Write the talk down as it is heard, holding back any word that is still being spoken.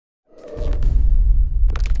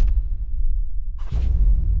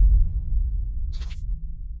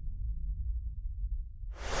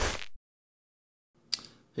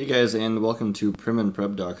Hey guys, and welcome to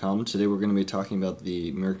PrimandPrep.com. Today we're going to be talking about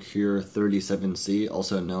the Merkur 37C,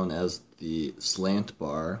 also known as the slant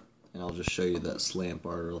bar. And I'll just show you that slant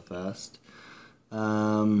bar real fast.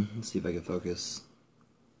 Let's see if I can focus.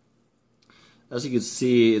 As you can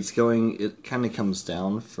see, it kind of comes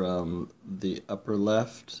down from the upper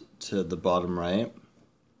left to the bottom right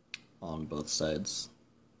on both sides.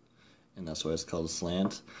 And that's why it's called a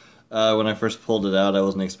slant. When I first pulled it out, I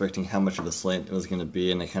wasn't expecting how much of a slant it was going to be,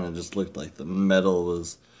 and it kind of just looked like the metal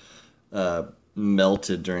was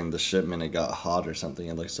melted during the shipment. It got hot or something.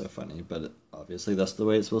 It looked so funny, but obviously that's the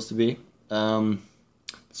way it's supposed to be.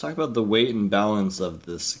 Let's talk about the weight and balance of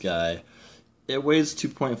this guy. It weighs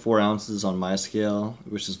 2.4 ounces on my scale,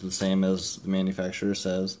 which is the same as the manufacturer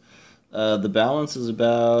says. The balance is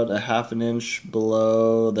about a half an inch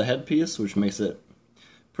below the headpiece, which makes it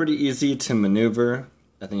pretty easy to maneuver.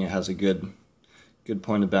 I think it has a good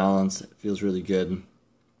point of balance. It feels really good.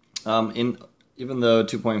 Even though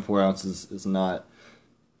 2.4 ounces is not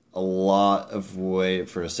a lot of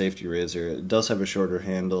weight for a safety razor, it does have a shorter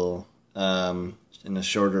handle and a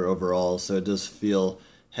shorter overall, so it does feel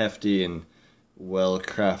hefty and well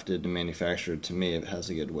crafted and manufactured. To me, it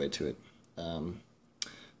has a good weight to it.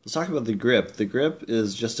 Let's talk about the grip. The grip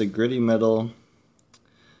is just a gritty metal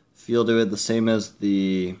feel to it, the same as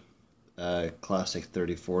the classic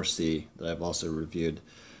 34C that I've also reviewed.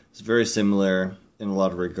 It's very similar in a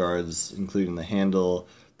lot of regards, including the handle.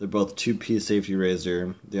 They're both two-piece safety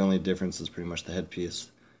razor. The only difference is pretty much the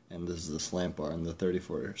headpiece, and this is the slant bar, and the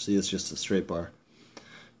 34C is just a straight bar.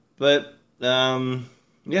 But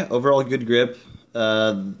yeah, overall good grip.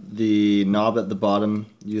 The knob at the bottom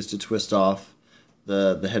used to twist off.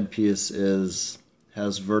 The headpiece has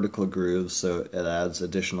vertical grooves, so it adds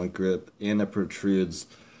additional grip, and it protrudes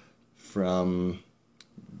from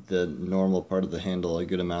the normal part of the handle a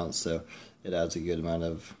good amount, so it adds a good amount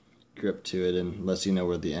of grip to it and lets you know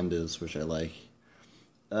where the end is, which I like.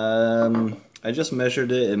 I just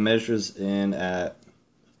measured it. It measures in at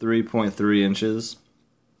 3.3 inches,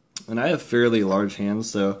 and I have fairly large hands,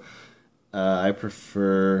 so I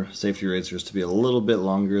prefer safety razors to be a little bit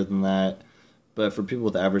longer than that, but for people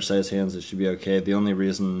with average size hands it should be okay. The only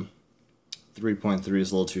reason 3.3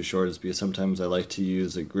 is a little too short is because sometimes I like to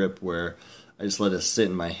use a grip where I just let it sit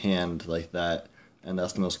in my hand like that, and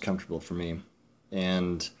that's the most comfortable for me.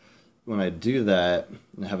 And when I do that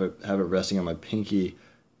and have it resting on my pinky,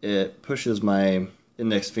 it pushes my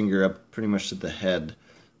index finger up pretty much to the head,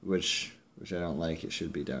 which I don't like. It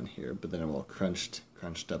should be down here, but then I'm all crunched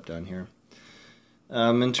up down here.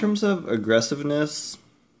 In terms of aggressiveness,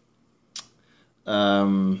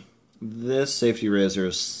 this safety razor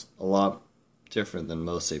is a lot different than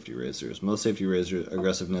most safety razors. Most safety razor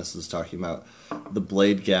aggressiveness is talking about the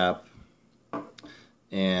blade gap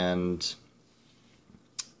and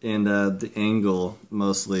the angle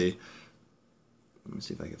mostly. Let me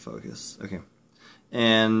see if I can focus. Okay.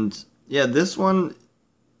 And yeah, this one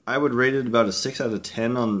I would rate it about a 6 out of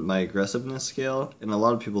 10 on my aggressiveness scale, and a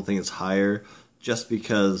lot of people think it's higher just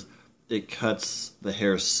because it cuts the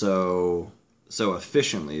hair so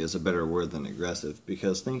efficiently is a better word than aggressive.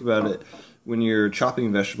 Because think about it, when you're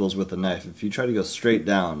chopping vegetables with a knife, if you try to go straight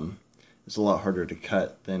down, it's a lot harder to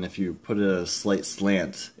cut than if you put it at a slight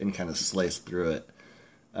slant and kind of slice through it.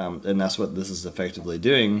 And that's what this is effectively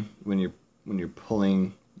doing when you're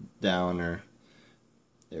pulling down or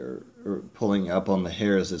pulling up on the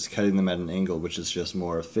hairs. It's cutting them at an angle, which is just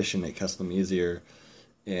more efficient. It cuts them easier,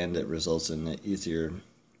 and it results in an easier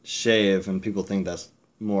shave. And people think that's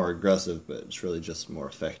more aggressive, but it's really just more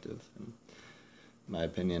effective, in my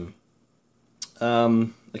opinion.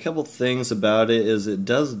 A couple things about it is it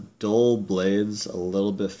does dull blades a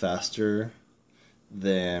little bit faster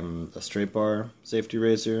than a straight bar safety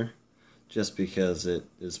razor, just because it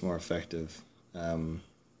is more effective.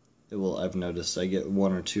 I've noticed I get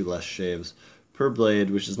 1 or 2 less shaves per blade,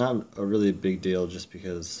 which is not a really big deal, just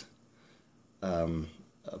because of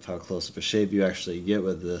how close of a shave you actually get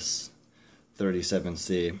with this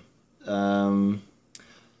 37C.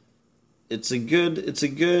 It's a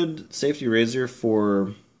good safety razor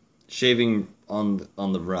for shaving on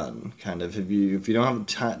the run, kind of. If you don't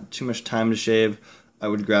have too much time to shave, I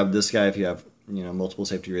would grab this guy. If you have multiple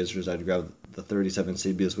safety razors, I'd grab the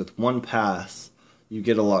 37C, because with one pass you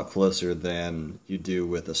get a lot closer than you do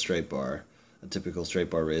with a straight bar, a typical straight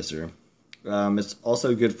bar razor. It's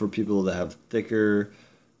also good for people that have thicker,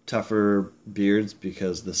 tougher beards,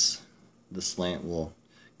 because the slant will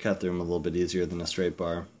cut through them a little bit easier than a straight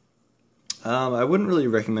bar. I wouldn't really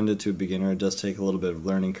recommend it to a beginner. It does take a little bit of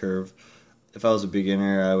learning curve. If I was a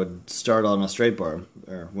beginner, I would start on a straight bar.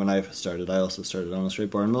 Or when I started, I also started on a straight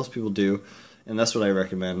bar, and most people do. and that's what I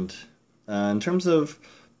recommend. In terms of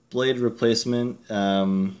blade replacement,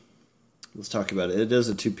 let's talk about it. It is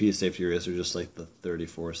a 2-piece safety razor, just like the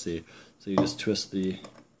 34C. So you just twist the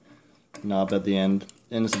knob at the end,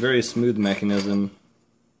 and it's a very smooth mechanism.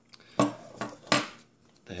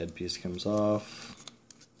 The headpiece comes off.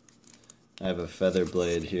 I have a feather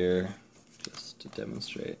blade here, just to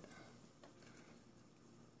demonstrate.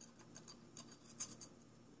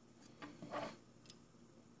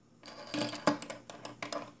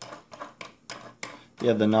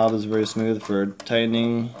 Yeah, the knob is very smooth for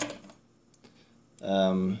tightening,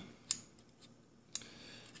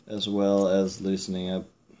 as well as loosening up.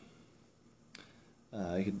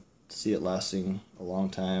 I could see it lasting a long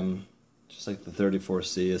time, just like the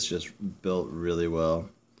 34C. It's just built really well.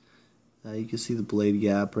 You can see the blade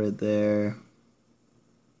gap right there.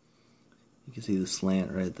 You can see the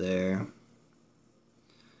slant right there.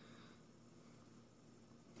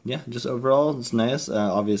 Yeah, just overall, it's nice.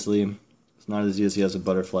 Obviously, it's not as easy as a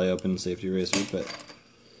butterfly open safety razor, but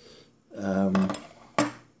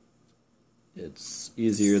it's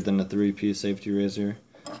easier than a 3-piece safety razor.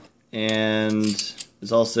 And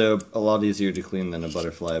it's also a lot easier to clean than a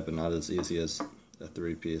butterfly, but not as easy as a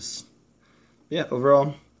 3-piece. Yeah,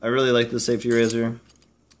 overall, I really like this safety razor.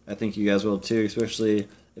 I think you guys will too, especially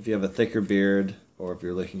if you have a thicker beard or if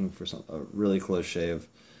you're looking for a really close shave.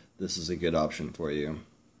 This is a good option for you.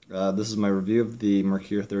 This is my review of the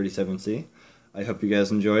Merkur 37C. I hope you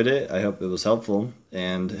guys enjoyed it. I hope it was helpful.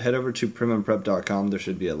 And head over to PrimandPrep.com. There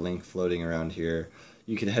should be a link floating around here.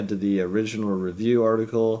 You can head to the original review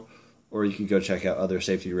article, or you can go check out other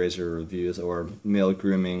safety razor reviews or male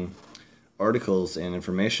grooming articles and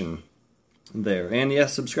information there. And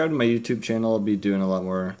yes, subscribe to my YouTube channel. I'll be doing a lot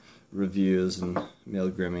more reviews and male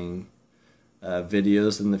grooming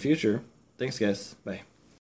videos in the future. Thanks, guys. Bye.